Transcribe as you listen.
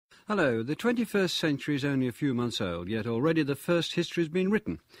Hello, the 21st century is only a few months old, yet already the first history has been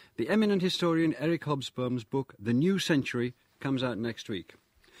written. The eminent historian Eric Hobsbawm's book, The New Century, comes out next week.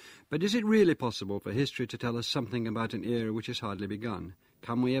 But is it really possible for history to tell us something about an era which has hardly begun?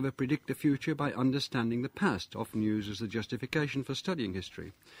 Can we ever predict the future by understanding the past, often used as the justification for studying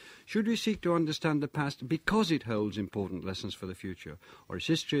history? Should we seek to understand the past because it holds important lessons for the future? Or is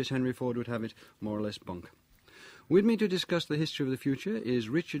history, as Henry Ford would have it, more or less bunk? With me to discuss the history of the future is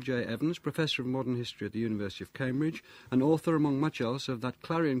Richard J. Evans, Professor of Modern History at the University of Cambridge, and author, among much else, of that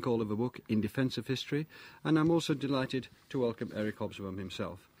clarion call of a book, In Defence of History, and I'm also delighted to welcome Eric Hobsbawm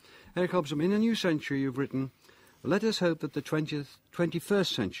himself. Eric Hobsbawm, in A New Century you've written, let us hope that the 21st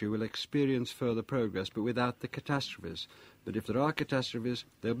century will experience further progress, but without the catastrophes. But if there are catastrophes,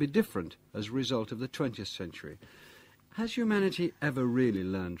 they'll be different as a result of the 20th century. Has humanity ever really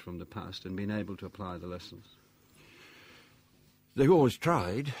learned from the past and been able to apply the lessons? They've always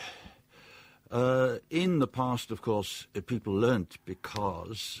tried. In the past, of course, people learnt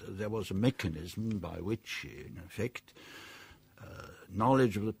because there was a mechanism by which, in effect,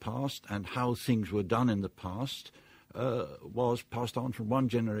 knowledge of the past and how things were done in the past was passed on from one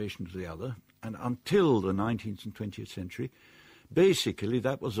generation to the other. And until the 19th and 20th century, basically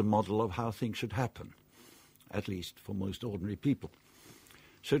that was a model of how things should happen, at least for most ordinary people.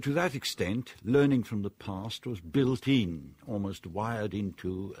 So to that extent, learning from the past was built in, almost wired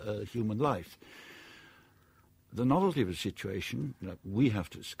into human life. The novelty of the situation that we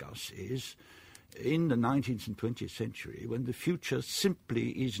have to discuss is in the 19th and 20th century, when the future simply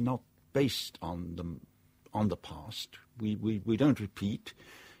is not based on the past. We don't repeat.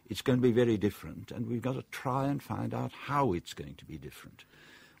 It's going to be very different, and we've got to try and find out how it's going to be different.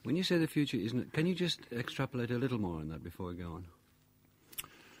 When you say the future isn't, can you just extrapolate a little more on that before we go on?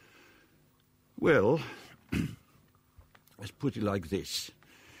 Well, let's put it like this.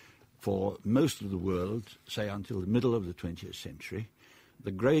 For most of the world, say until the middle of the 20th century, the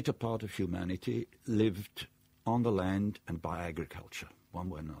greater part of humanity lived on the land and by agriculture,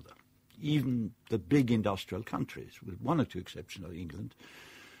 one way or another. Even the big industrial countries, with one or two exceptions like England,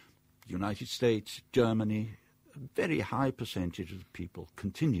 the United States, Germany, a very high percentage of the people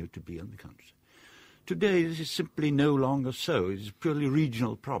continued to be in the country. Today, this is simply no longer so. It is a purely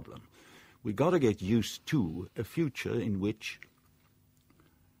regional problem. We've got to get used to a future in which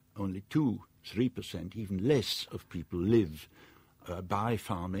only 2-3%, even less, of people live by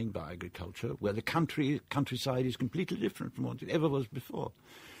farming, by agriculture, where the countryside is completely different from what it ever was before.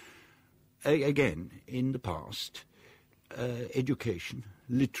 Again, in the past, education,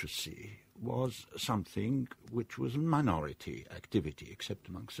 literacy, was something which was a minority activity, except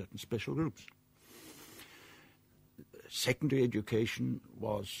among certain special groups. Secondary education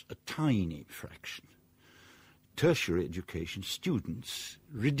was a tiny fraction. Tertiary education, students,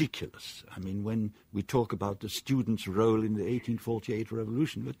 ridiculous. I mean, when we talk about the students' role in the 1848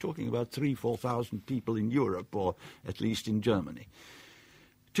 revolution, we're talking about 3,000-4,000 people in Europe, or at least in Germany.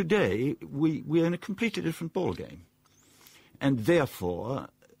 Today, we're in a completely different ballgame. And therefore,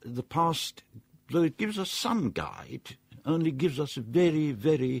 the past, though it gives us some guide, only gives us a very,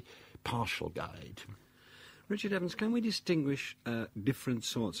 very partial guide. Richard Evans, can we distinguish different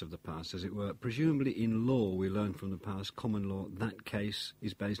sorts of the past, as it were? Presumably in law we learn from the past, common law, that case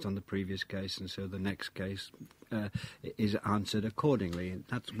is based on the previous case, and so the next case is answered accordingly.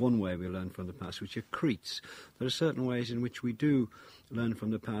 That's one way we learn from the past, which accretes. There are certain ways in which we do learn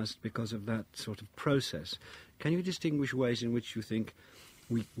from the past because of that sort of process. Can you distinguish ways in which you think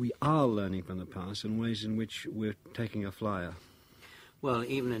we are learning from the past and ways in which we're taking a flyer? Well,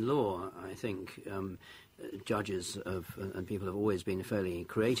 even in law, I think judges and people have always been fairly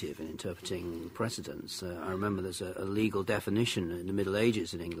creative in interpreting precedents. I remember there's a legal definition in the Middle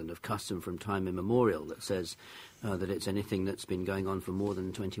Ages in England of custom from time immemorial that says that it's anything that's been going on for more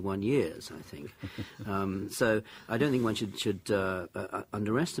than 21 years, I think. So I don't think one should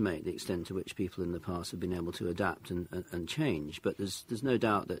underestimate the extent to which people in the past have been able to adapt and change. But there's no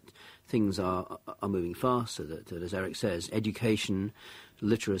doubt that things are moving faster, that as Eric says, education,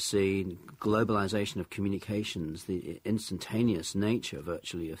 literacy, globalization of communications, the instantaneous nature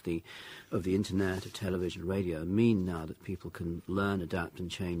virtually of the internet, of television, radio, mean now that people can learn, adapt and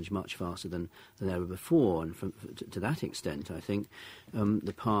change much faster than ever before. And to that extent, I think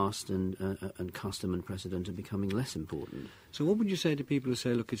the past and custom and precedent are becoming less important. So what would you say to people who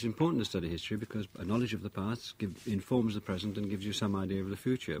say, look, it's important to study history because a knowledge of the past informs the present and gives you some idea of the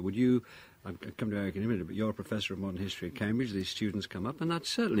future? Would you, I'll come to Eric in a minute, but you're a professor of modern history at Cambridge, these students come up, and that's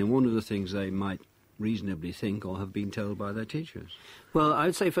certainly one of the things they might reasonably think or have been told by their teachers. Well, I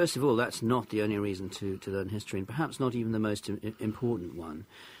would say, first of all, that's not the only reason to learn history, and perhaps not even the most important one.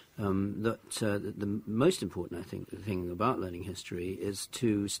 the most important, I think, thing about learning history is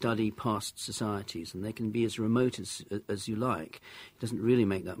to study past societies, and they can be as remote as you like. It doesn't really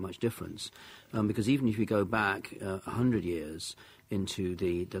make that much difference, because even if you go back 100 years into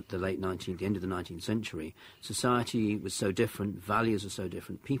the late 19th, the end of the 19th century, society was so different, values were so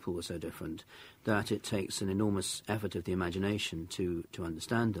different, people were so different, that it takes an enormous effort of the imagination to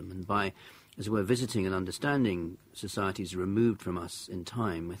understand them. And by, as it were, visiting and understanding societies removed from us in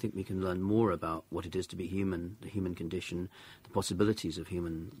time, I think we can learn more about what it is to be human, the human condition, the possibilities of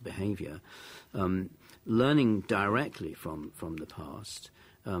human behaviour. Learning directly from the past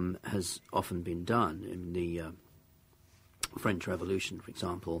has often been done. In the French Revolution, for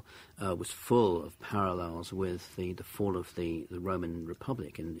example, was full of parallels with the fall of the Roman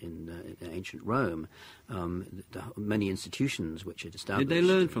Republic in ancient Rome. Many institutions which had established... Did they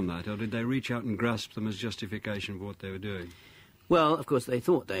learn from that, or did they reach out and grasp them as justification for what they were doing? Well, of course, they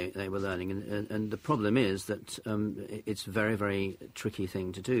thought they were learning, and the problem is that it's a very, very tricky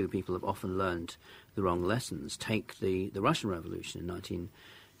thing to do. People have often learned the wrong lessons. Take the Russian Revolution in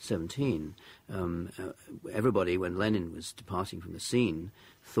 1917. Everybody, when Lenin was departing from the scene,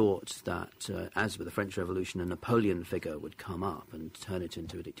 thought that, as with the French Revolution, a Napoleon figure would come up and turn it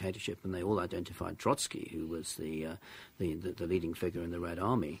into a dictatorship, and they all identified Trotsky, who was the leading figure in the Red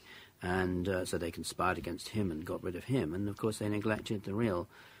Army, and so they conspired against him and got rid of him. And, of course, they neglected the real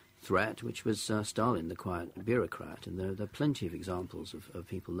threat, which was Stalin, the quiet bureaucrat. And there are plenty of examples of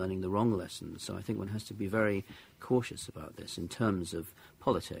people learning the wrong lessons. So I think one has to be very cautious about this, in terms of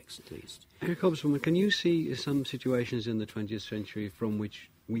politics, at least. Eric Hobsbawm, can you see some situations in the 20th century from which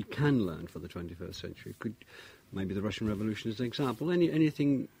we can learn for the 21st century? Could maybe the Russian Revolution as an example?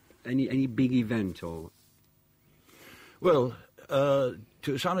 Any big event or... Well,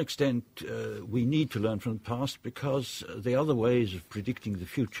 to some extent, we need to learn from the past, because the other ways of predicting the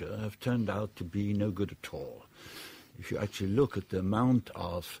future have turned out to be no good at all. If you actually look at the amount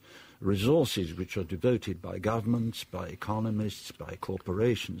of resources which are devoted by governments, by economists, by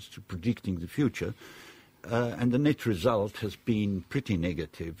corporations to predicting the future, and the net result has been pretty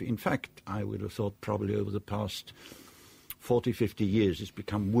negative. In fact, I would have thought probably over the past 40, 50 years it's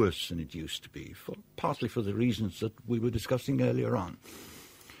become worse than it used to be, partly for the reasons that we were discussing earlier on.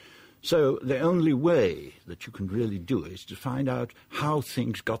 So the only way that you can really do is to find out how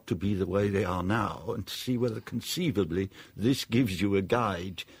things got to be the way they are now, and to see whether conceivably this gives you a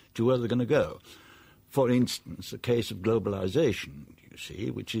guide to where they're going to go. For instance, the case of globalization, you see,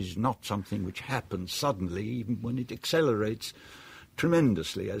 which is not something which happens suddenly, even when it accelerates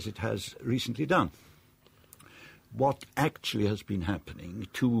tremendously, as it has recently done. What actually has been happening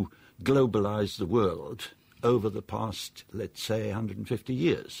to globalize the world over the past, let's say, 150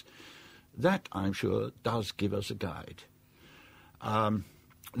 years, that, I'm sure, does give us a guide.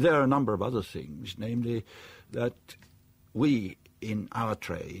 There are a number of other things, namely that we, in our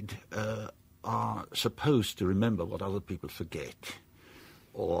trade, are supposed to remember what other people forget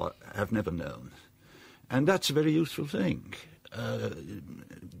or have never known. And that's a very useful thing.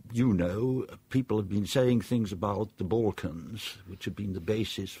 People have been saying things about the Balkans, which have been the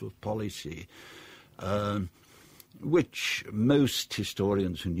basis for policy, which most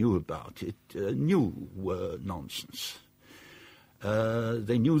historians who knew about it knew were nonsense.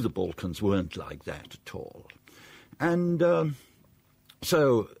 They knew the Balkans weren't like that at all. And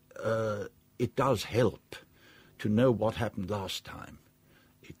so it does help to know what happened last time.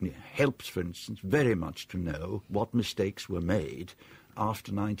 It helps, for instance, very much to know what mistakes were made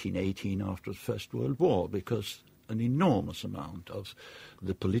after 1918, after the First World War, because an enormous amount of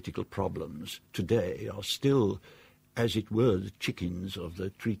the political problems today are still, as it were, the chickens of the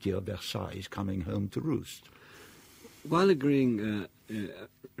Treaty of Versailles coming home to roost. While agreeing,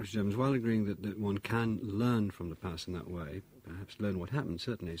 that one can learn from the past in that way, perhaps learn what happened,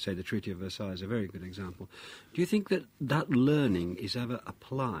 certainly, say the Treaty of Versailles is a very good example, do you think that learning is ever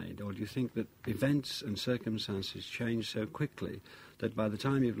applied, or do you think that events and circumstances change so quickly that by the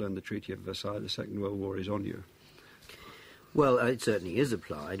time you've learned the Treaty of Versailles, the Second World War is on you? Well, it certainly is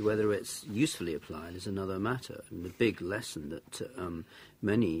applied. Whether it's usefully applied is another matter. And the big lesson that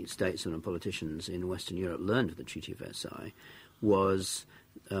many statesmen and politicians in Western Europe learned of the Treaty of Versailles was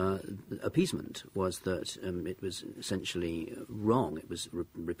appeasement, was that it was essentially wrong. It was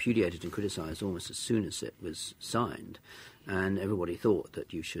repudiated and criticised almost as soon as it was signed, and everybody thought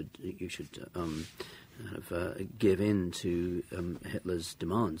that you should give in to Hitler's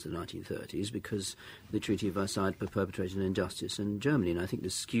demands in the 1930s, because the Treaty of Versailles perpetrated an injustice in Germany, and I think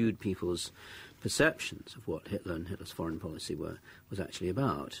this skewed people's perceptions of what Hitler and Hitler's foreign policy was actually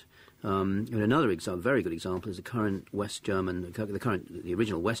about. And another example, very good example, is the original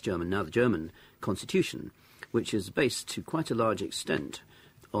West German, now the German Constitution, which is based to quite a large extent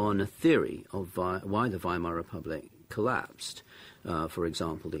on a theory of why the Weimar Republic collapsed. For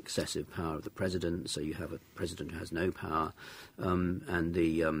example, the excessive power of the president, so you have a president who has no power, and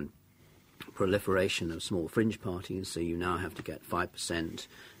the proliferation of small fringe parties, so you now have to get 5%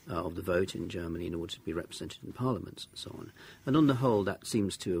 of the vote in Germany in order to be represented in parliaments and so on. And on the whole, that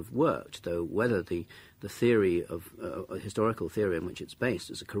seems to have worked, though whether the theory of a historical theory on which it's based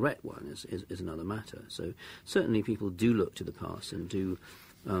is a correct one is another matter. So certainly people do look to the past and do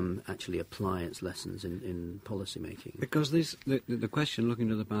actually apply its lessons in policy making. Because the question looking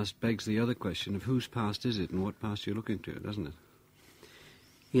to the past begs the other question of whose past is it and what past you're looking to, doesn't it?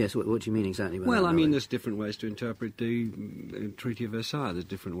 Yes, what do you mean exactly by that? Well, I mean, there's different ways to interpret the Treaty of Versailles. There's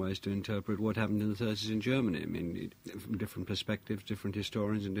different ways to interpret what happened in the 30s in Germany. I mean, from different perspectives, different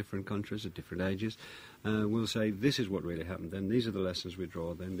historians in different countries at different ages will say, this is what really happened then, these are the lessons we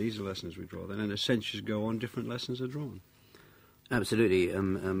draw then, these are the lessons we draw then, and as centuries go on, different lessons are drawn. Absolutely.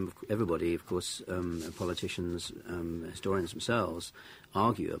 Everybody, of course, politicians, historians themselves,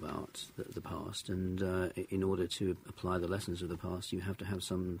 argue about the past, and in order to apply the lessons of the past, you have to have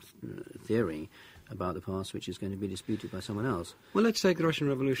some theory about the past which is going to be disputed by someone else. Well, let's take the Russian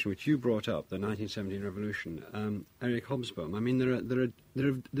Revolution, which you brought up, the 1917 Revolution. Eric Hobsbawm. I mean,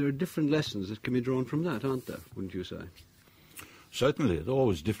 there are different lessons that can be drawn from that, aren't there, wouldn't you say? Certainly, there are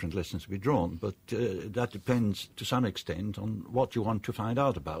always different lessons to be drawn, but that depends to some extent on what you want to find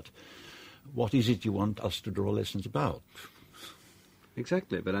out about. What is it you want us to draw lessons about?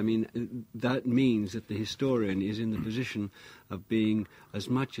 Exactly, but I mean, that means that the historian is in the position of being as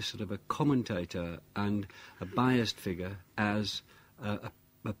much a sort of a commentator and a biased figure as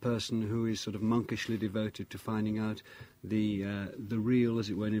a person who is sort of monkishly devoted to finding out the real, as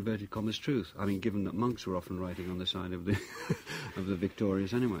it were, in inverted commas, truth. I mean, given that monks were often writing on the side of the of the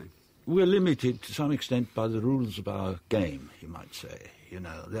victorious anyway. We're limited to some extent by the rules of our game, you might say. You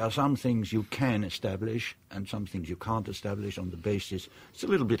know, there are some things you can establish and some things you can't establish on the basis. It's a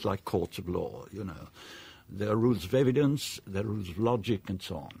little bit like courts of law, you know. There are rules of evidence, there are rules of logic, and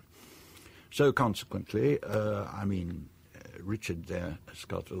so on. So consequently, Richard there has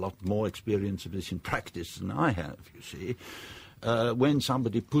got a lot more experience of this in practice than I have, you see. When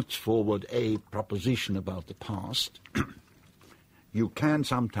somebody puts forward a proposition about the past, you can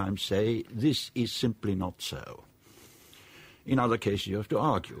sometimes say, this is simply not so. In other cases, you have to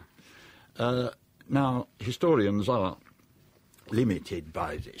argue. Now, historians are limited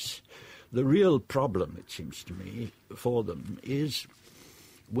by this. The real problem, it seems to me, for them is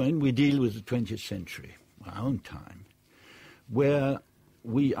when we deal with the 20th century, our own time, where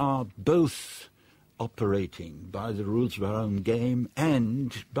we are both operating by the rules of our own game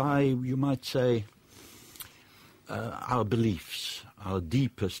and by, you might say, our beliefs, our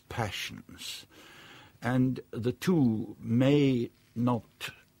deepest passions. And the two may not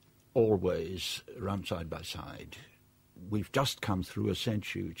always run side by side. We've just come through a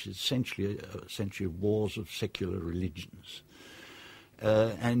century which is essentially a century of wars of secular religions.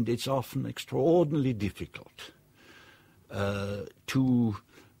 And it's often extraordinarily difficult to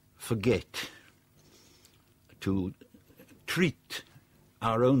forget, to treat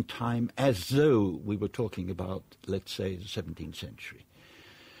our own time as though we were talking about, let's say, the 17th century.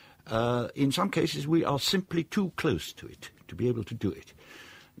 In some cases, we are simply too close to it to be able to do it.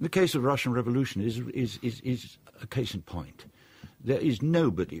 The case of the Russian Revolution is a case in point. There is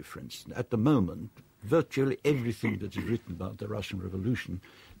nobody, for instance, at the moment, virtually everything that is written about the Russian Revolution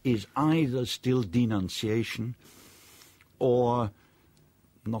is either still denunciation or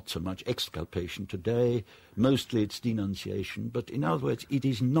not so much exculpation today. Mostly it's denunciation, but in other words, it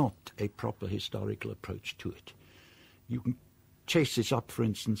is not a proper historical approach to it. You can chase this up, for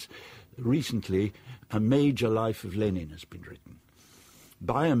instance. Recently, a major life of Lenin has been written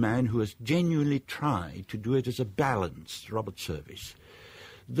by a man who has genuinely tried to do it as a balanced Robert Service.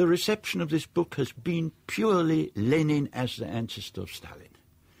 The reception of this book has been purely Lenin as the ancestor of Stalin.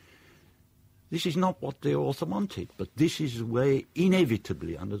 This is not what the author wanted, but this is the way,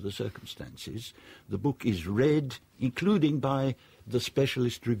 inevitably, under the circumstances, the book is read, including by the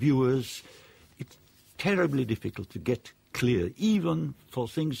specialist reviewers. It's terribly difficult to get clear, even for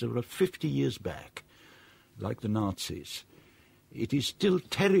things that were 50 years back, like the Nazis. It is still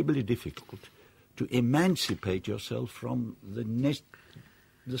terribly difficult to emancipate yourself from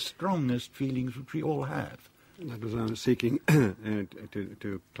the strongest feelings which we all have. That was what I was seeking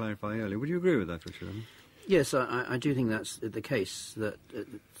to clarify earlier. Would you agree with that, Richard? Yes, I do think that's the case, that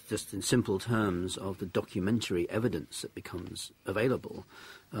just in simple terms of the documentary evidence that becomes available,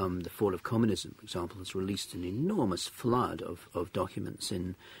 The fall of communism, for example, has released an enormous flood of documents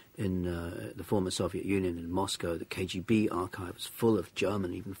in the former Soviet Union, in Moscow. The KGB archive was full of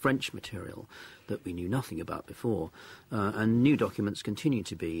German, even French material that we knew nothing about before. And new documents continue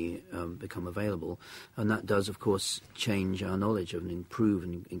to become available. And that does, of course, change our knowledge and improve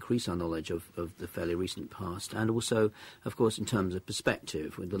and increase our knowledge of the fairly recent past. And also, of course, in terms of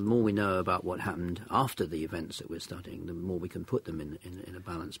perspective, the more we know about what happened after the events that we're studying, the more we can put them in a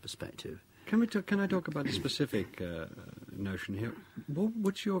balanced perspective. Can I talk about a specific notion here?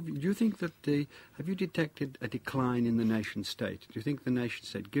 What's your view? Do you think that have you detected a decline in the nation state? Do you think the nation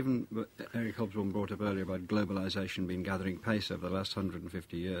state, given what Eric Hobsbawm brought up earlier about globalisation being gathering pace over the last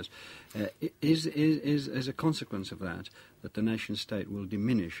 150 years, is a consequence of that the nation state will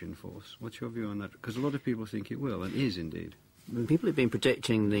diminish in force? What's your view on that? Because a lot of people think it will, and is indeed. People have been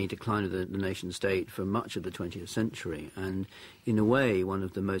predicting the decline of the nation-state for much of the 20th century, and in a way, one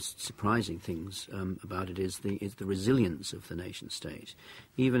of the most surprising things about it is the resilience of the nation-state.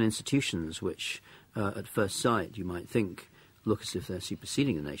 Even institutions which, at first sight, you might think look as if they're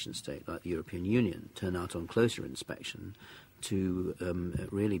superseding the nation-state, like the European Union, turn out on closer inspection to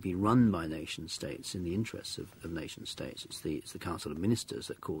really be run by nation-states in the interests of nation-states. It's the Council of Ministers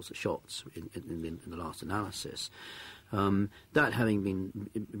that calls the shots in the last analysis. That having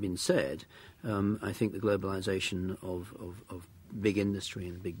been said, I think the globalization of big industry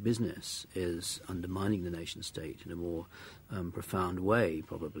and big business is undermining the nation-state in a more profound way,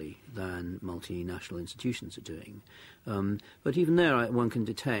 probably, than multinational institutions are doing. But even there, one can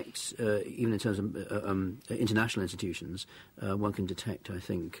detect, even in terms of international institutions, one can detect, I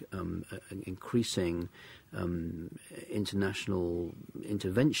think, an increasing international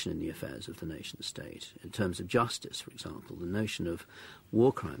intervention in the affairs of the nation-state. In terms of justice, for example, the notion of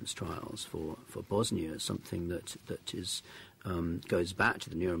war crimes trials for Bosnia is something that is goes back to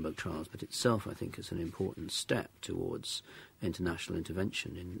the Nuremberg trials, but itself, I think, is an important step towards international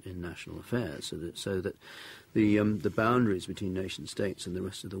intervention in national affairs, so that the boundaries between nation states and the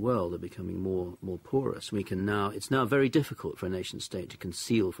rest of the world are becoming more porous. It's now very difficult for a nation state to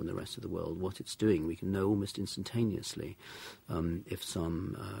conceal from the rest of the world what it's doing. We can know almost instantaneously if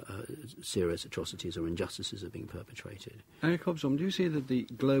some serious atrocities or injustices are being perpetrated. Eric Hobsbawm, do you see that the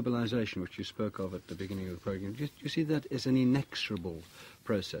globalisation which you spoke of at the beginning of the programme, do you see that as an inexorable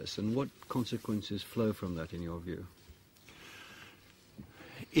process, and what consequences flow from that in your view?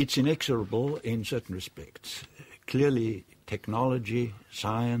 It's inexorable in certain respects. Clearly, technology,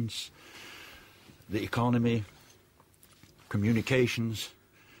 science, the economy, communications,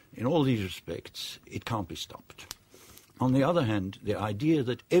 in all these respects, it can't be stopped. On the other hand, the idea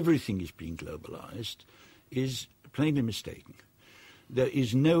that everything is being globalized is plainly mistaken. There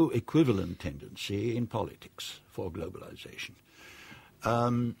is no equivalent tendency in politics for globalization.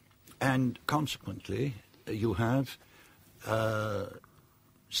 And consequently, you have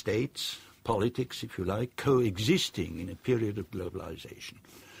states, politics, if you like, coexisting in a period of globalization.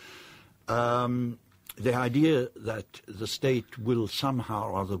 The idea that the state will somehow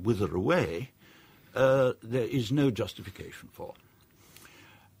or other wither away, there is no justification for.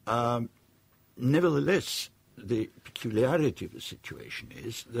 Nevertheless, the peculiarity of the situation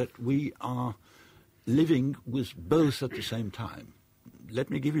is that we are living with both at the same time. Let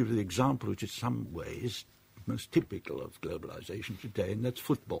me give you the example which in some ways most typical of globalization today, and that's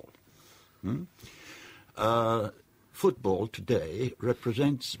football. Football today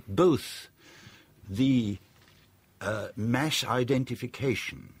represents both the mass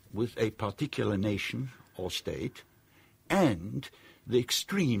identification with a particular nation or state and the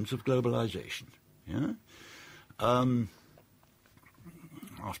extremes of globalization. Yeah?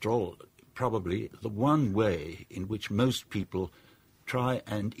 After all, probably the one way in which most people try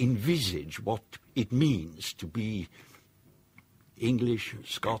and envisage what it means to be English,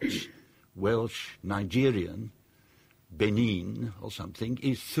 Scots, Welsh, Nigerian, Benin or something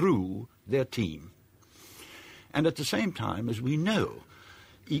is through their team. And at the same time, as we know,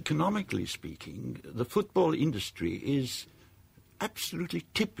 economically speaking, the football industry is absolutely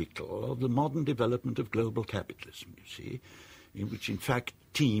typical of the modern development of global capitalism, you see, in which, in fact,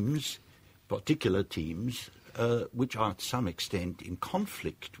 teams, particular teams, which are to some extent in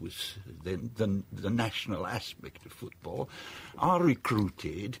conflict with the national aspect of football, are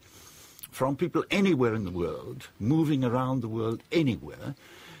recruited from people anywhere in the world, moving around the world anywhere,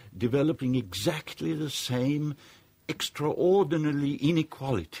 developing exactly the same extraordinary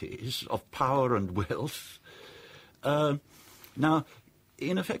inequalities of power and wealth. Now,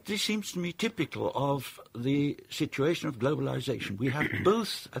 in effect, this seems to me typical of the situation of globalization. We have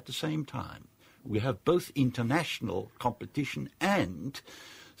both at the same time. We have both international competition and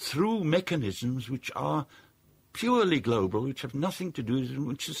through mechanisms which are purely global, which have nothing to do with it,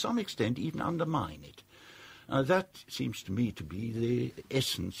 which to some extent even undermine it. That seems to me to be the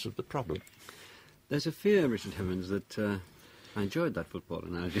essence of the problem. There's a fear, Richard Evans, that... I enjoyed that football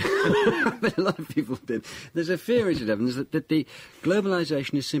analogy, but a lot of people did. There's a fear, Richard Evans, that the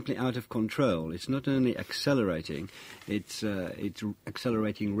globalisation is simply out of control. It's not only accelerating, it's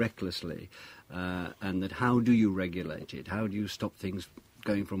accelerating recklessly, and that how do you regulate it? How do you stop things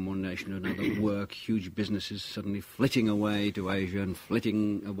going from one nation to another? Work, huge businesses suddenly flitting away to Asia and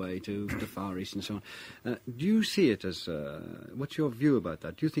flitting away to the Far East and so on. Do you see it as... what's your view about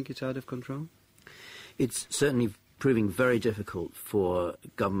that? Do you think it's out of control? It's certainly proving very difficult for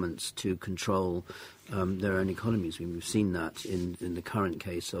governments to control their own economies. I mean, we've seen that in the current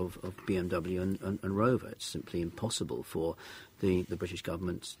case of BMW and Rover. It's simply impossible for the British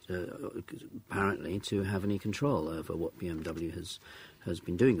government, apparently, to have any control over what BMW has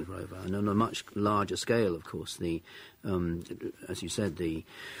been doing with Rover. And on a much larger scale, of course, as you said, the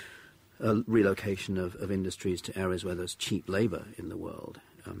relocation of industries to areas where there's cheap labour in the world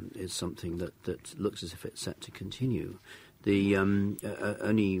is something that looks as if it's set to continue. The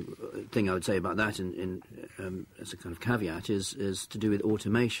only thing I would say about that as a kind of caveat is to do with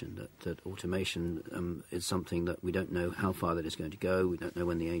automation, that automation is something that we don't know how far that is going to go. We don't know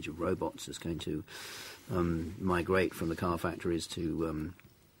when the age of robots is going to migrate from the car factories to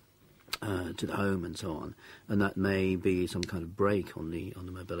the home and so on, and that may be some kind of break on the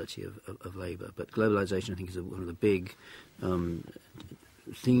mobility of labour. But globalisation, I think, is one of the big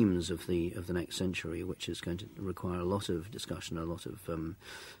themes of the next century, which is going to require a lot of discussion, a lot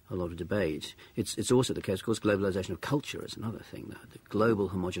of debate. It's also the case, of course, globalization of culture is another thing. The global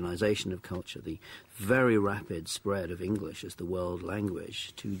homogenization of culture, the very rapid spread of English as the world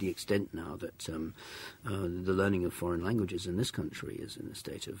language, to the extent now that the learning of foreign languages in this country is in a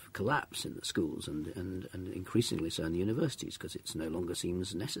state of collapse in the schools and increasingly so in the universities, because it no longer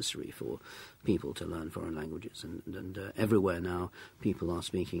seems necessary for people to learn foreign languages, and everywhere now people are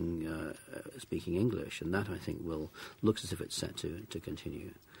speaking English, and that, I think, looks as if it's set to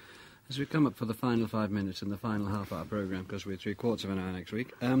continue. As we come up for the final 5 minutes in the final half of our programme, because we're 3/4 of an hour next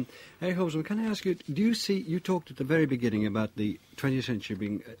week, Eric Hobsbawm, can I ask you, do you see, you talked at the very beginning about the 20th century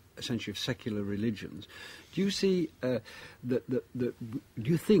being a century of secular religions. Do you see, do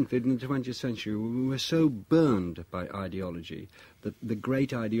you think that in the 20th century we were so burned by ideology that the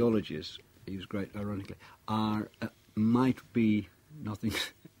great ideologies, I use great ironically, might be a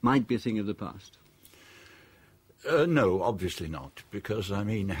thing of the past? No, obviously not, because, I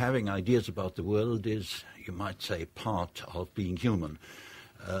mean, having ideas about the world is, you might say, part of being human.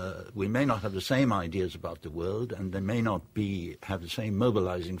 We may not have the same ideas about the world, and they may not have the same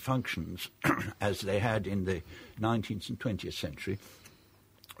mobilizing functions as they had in the 19th and 20th century,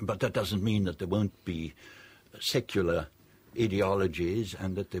 but that doesn't mean that there won't be secular ideologies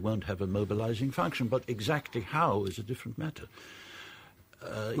and that they won't have a mobilizing function, but exactly how is a different matter.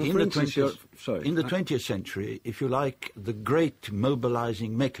 In the 20th century, if you like, the great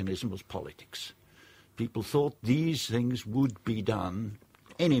mobilizing mechanism was politics. People thought these things would be done,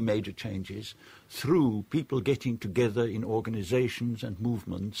 any major changes, through people getting together in organizations and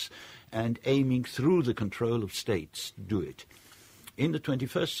movements and aiming through the control of states to do it. In the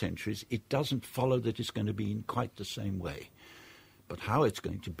 21st century, it doesn't follow that it's going to be in quite the same way. But how it's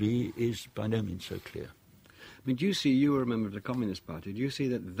going to be is by no means so clear. I mean, do you see, you were a member of the Communist Party, do you see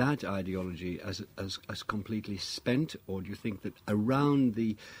that ideology as completely spent, or do you think that around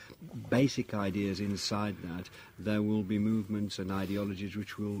the basic ideas inside that there will be movements and ideologies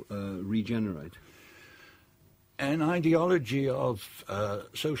which will regenerate? An ideology of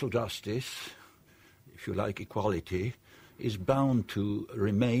social justice, if you like, equality, is bound to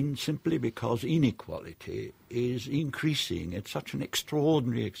remain simply because inequality is increasing at such an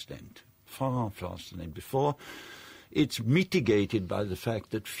extraordinary extent, far faster than before. It's mitigated by the fact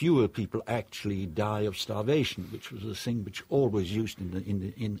that fewer people actually die of starvation, which was a thing which always used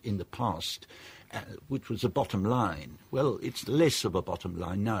in the past, which was a bottom line. Well, it's less of a bottom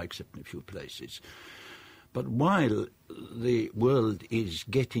line now, except in a few places. But while the world is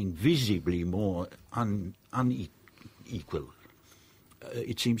getting visibly more unequal,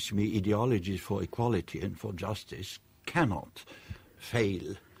 it seems to me ideologies for equality and for justice cannot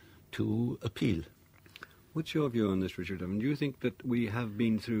fail to appeal. What's your view on this, Richard? I mean, do you think that we have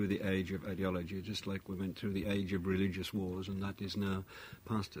been through the age of ideology, just like we went through the age of religious wars, and that is now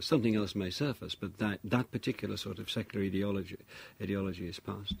past us? Something else may surface, but that particular sort of secular ideology is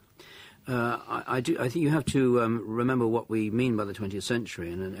past. I think you have to remember what we mean by the 20th century,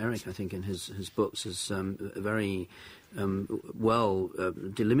 and Eric, I think, in his books has very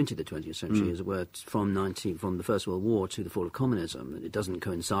delimited the 20th century, as it were, from the First World War to the fall of communism. It doesn't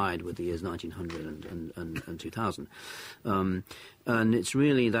coincide with the years 1900 and 2000. And it's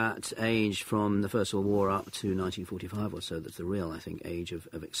really that age from the First World War up to 1945 or so that's the real, I think, age of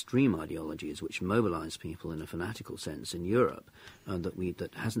extreme ideologies which mobilise people in a fanatical sense in Europe,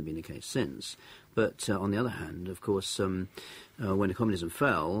 that hasn't been the case since. But on the other hand, of course, when communism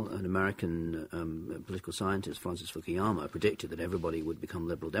fell, an American political scientist, Francis Fukuyama, predicted that everybody would become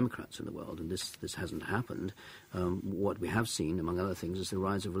liberal Democrats in the world, and this hasn't happened. What we have seen, among other things, is the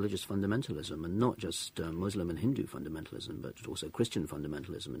rise of religious fundamentalism, and not just Muslim and Hindu fundamentalism, but also Christian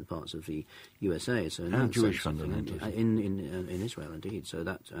fundamentalism in parts of the USA. So and Jewish fundamentalism. In Israel, indeed, so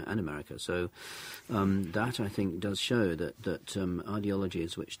that, and America. So that, I think, does show that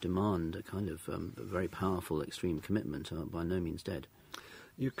ideologies which demand a kind of a very powerful extreme commitment are by no means dead.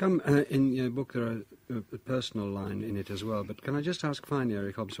 You come in your book, there are a personal line in it as well, but can I just ask finally,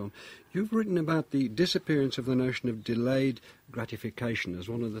 Eric Hobsbawm, you've written about the disappearance of the notion of delayed gratification as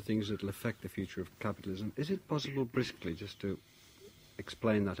one of the things that will affect the future of capitalism. Is it possible, briskly, just to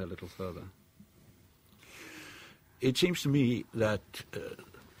explain that a little further? It seems to me that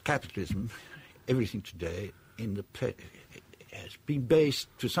capitalism, everything today, has been based,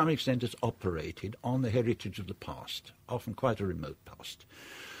 to some extent, has operated on the heritage of the past, often quite a remote past.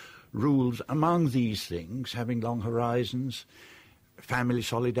 Rules among these things, having long horizons, family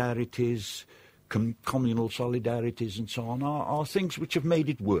solidarities, communal solidarities and so on, are things which have made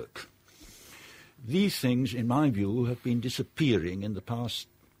it work. These things, in my view, have been disappearing in the past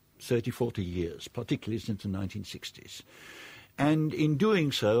 30, 40 years, particularly since the 1960s. And in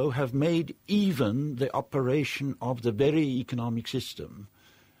doing so have made even the operation of the very economic system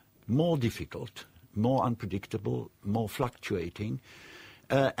more difficult, more unpredictable, more fluctuating,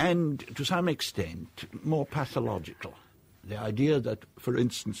 and to some extent more pathological. The idea that, for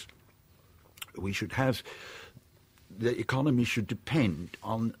instance, the economy should depend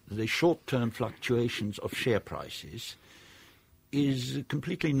on the short-term fluctuations of share prices is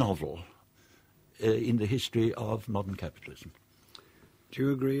completely novel in the history of modern capitalism. Do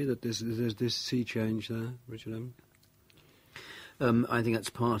you agree that there's this sea change there, Richard Evans? I think that's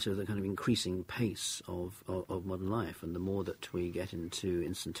part of the kind of increasing pace of modern life, and the more that we get into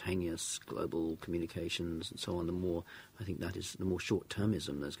instantaneous global communications and so on, the more, I think, that is the more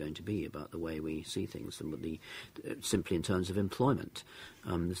short-termism there's going to be about the way we see things, simply in terms of employment.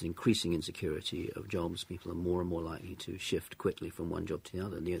 There's an increasing insecurity of jobs. People are more and more likely to shift quickly from one job to the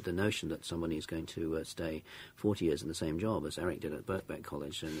other. The notion that somebody is going to stay 40 years in the same job, as Eric did at Birkbeck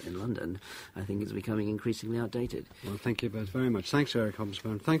College in London, I think is becoming increasingly outdated. Well, thank you both very much. Thanks, Eric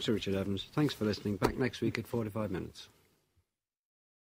Hobsbawm. Thanks to Richard Evans. Thanks for listening. Back next week at 45 minutes.